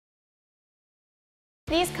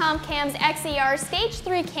These Comp Cams XE-R Stage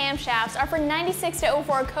III Camshafts are for 96 to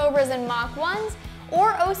 04 Cobras and Mach 1s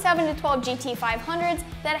or 07 to 12 GT500s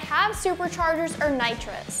that have superchargers or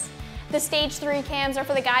nitrous. The Stage 3 cams are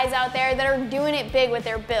for the guys out there that are doing it big with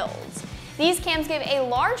their builds. These cams give a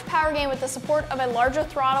large power gain with the support of a larger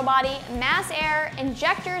throttle body, mass air,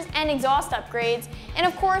 injectors, and exhaust upgrades, and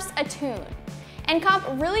of course, a tune. And Comp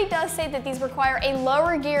really does say that these require a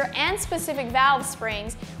lower gear and specific valve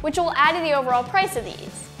springs, which will add to the overall price of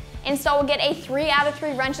these. Install will get a 3 out of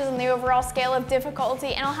 3 wrenches on the overall scale of difficulty,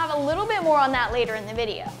 and I'll have a little bit more on that later in the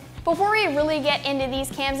video. Before we really get into these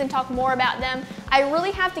cams and talk more about them, I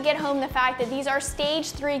really have to get home the fact that these are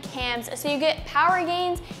Stage 3 cams, so you get power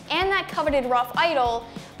gains and that coveted rough idle,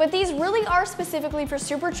 but these really are specifically for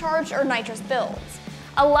supercharged or nitrous builds.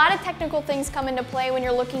 A lot of technical things come into play when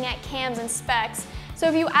you're looking at cams and specs, so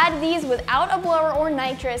if you add these without a blower or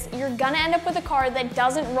nitrous, you're gonna end up with a car that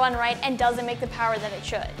doesn't run right and doesn't make the power that it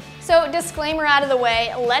should. So disclaimer out of the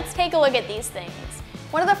way, let's take a look at these things.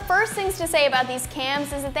 One of the first things to say about these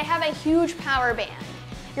cams is that they have a huge power band.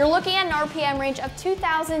 You're looking at an RPM range of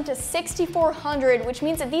 2,000 to 6,400, which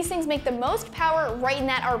means that these things make the most power right in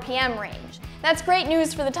that RPM range. That's great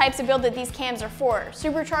news for the types of build that these cams are for,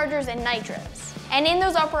 superchargers and nitrous. And in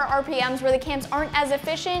those upper RPMs where the cams aren't as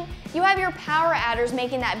efficient, you have your power adders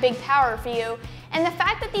making that big power for you. And the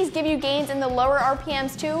fact that these give you gains in the lower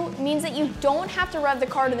RPMs too means that you don't have to rev the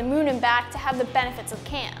car to the moon and back to have the benefits of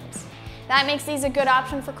cams. That makes these a good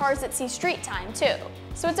option for cars that see street time too.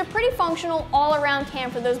 So it's a pretty functional all-around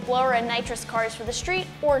cam for those blower and nitrous cars for the street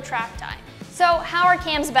or track time. So how are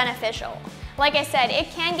cams beneficial? Like I said, it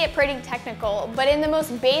can get pretty technical, but in the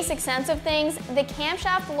most basic sense of things, the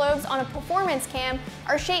camshaft lobes on a performance cam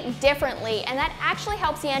are shaped differently, and that actually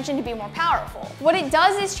helps the engine to be more powerful. What it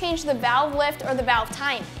does is change the valve lift or the valve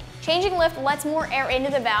timing. Changing lift lets more air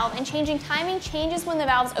into the valve, and changing timing changes when the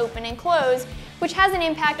valves open and close, which has an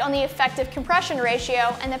impact on the effective compression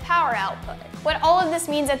ratio and the power output. What all of this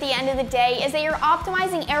means at the end of the day is that you're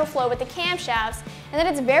optimizing airflow with the camshafts, and that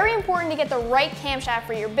it's very important to get the right camshaft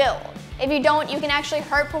for your build. If you don't, you can actually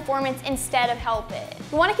hurt performance instead of help it.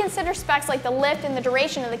 You want to consider specs like the lift and the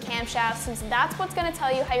duration of the camshaft, since that's what's going to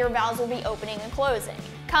tell you how your valves will be opening and closing.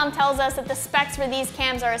 Comp tells us that the specs for these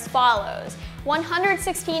cams are as follows: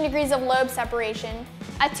 116 degrees of lobe separation,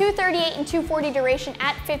 a 238 and 240 duration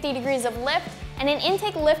at 50 degrees of lift, and an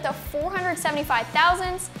intake lift of 475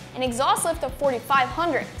 thousandths, an exhaust lift of 45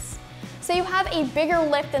 hundredths. So you have a bigger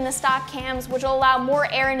lift than the stock cams, which will allow more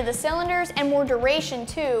air into the cylinders and more duration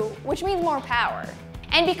too, which means more power.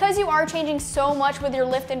 And because you are changing so much with your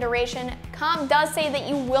lift and duration, Comp does say that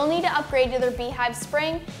you will need to upgrade to their beehive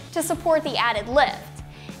spring to support the added lift.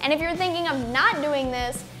 And if you're thinking of not doing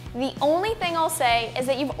this, the only thing I'll say is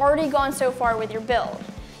that you've already gone so far with your build.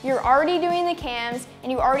 You're already doing the cams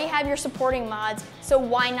and you already have your supporting mods, so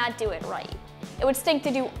why not do it right? It would stink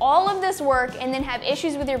to do all of this work and then have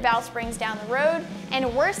issues with your valve springs down the road,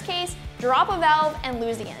 and worst case, drop a valve and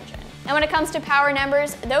lose the engine. And when it comes to power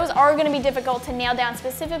numbers, those are going to be difficult to nail down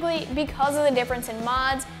specifically because of the difference in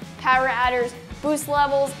mods, power adders, boost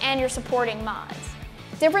levels, and your supporting mods.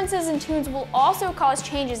 Differences in tunes will also cause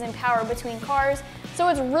changes in power between cars, so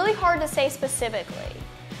it's really hard to say specifically.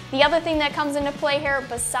 The other thing that comes into play here,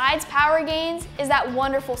 besides power gains, is that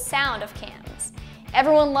wonderful sound of cams.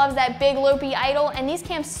 Everyone loves that big lopey idle, and these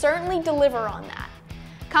cams certainly deliver on that.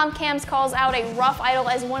 Comp Cams calls out a rough idle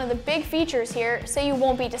as one of the big features here, so you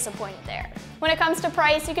won't be disappointed there. When it comes to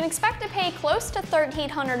price, you can expect to pay close to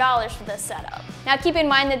 $1,300 for this setup. Now keep in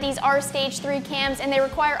mind that these are Stage 3 cams and they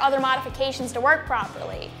require other modifications to work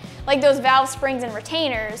properly, like those valve springs and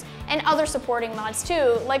retainers, and other supporting mods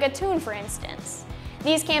too, like a tune for instance.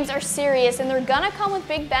 These cams are serious and they're gonna come with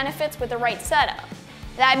big benefits with the right setup.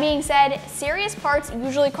 That being said, serious parts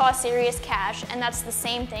usually cost serious cash, and that's the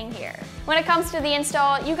same thing here. When it comes to the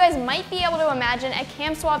install, you guys might be able to imagine a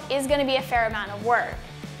cam swap is going to be a fair amount of work.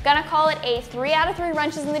 Gonna call it a 3 out of 3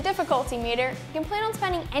 wrenches in the difficulty meter. You can plan on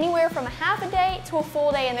spending anywhere from a half a day to a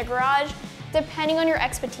full day in the garage, depending on your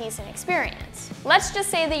expertise and experience. Let's just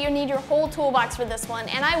say that you need your whole toolbox for this one,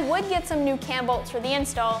 and I would get some new cam bolts for the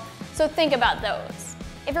install, so think about those.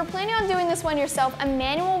 If you're planning on doing this one yourself, a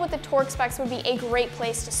manual with the torque specs would be a great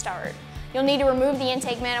place to start. You'll need to remove the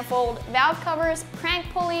intake manifold, valve covers, crank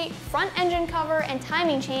pulley, front engine cover, and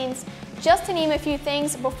timing chains, just to name a few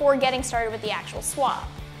things before getting started with the actual swap.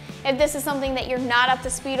 If this is something that you're not up to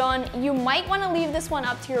speed on, you might want to leave this one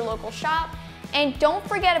up to your local shop, and don't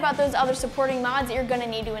forget about those other supporting mods that you're going to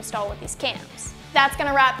need to install with these cams. That's going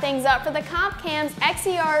to wrap things up for the Comp Cams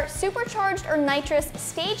XE-R Supercharged or Nitrous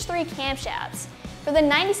Stage 3 Camshafts. for the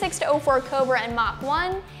 96 to 04 Cobra and Mach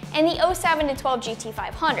 1 and the 07 to 12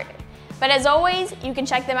 GT500. But as always, you can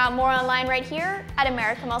check them out more online right here at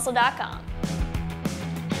AmericanMuscle.com.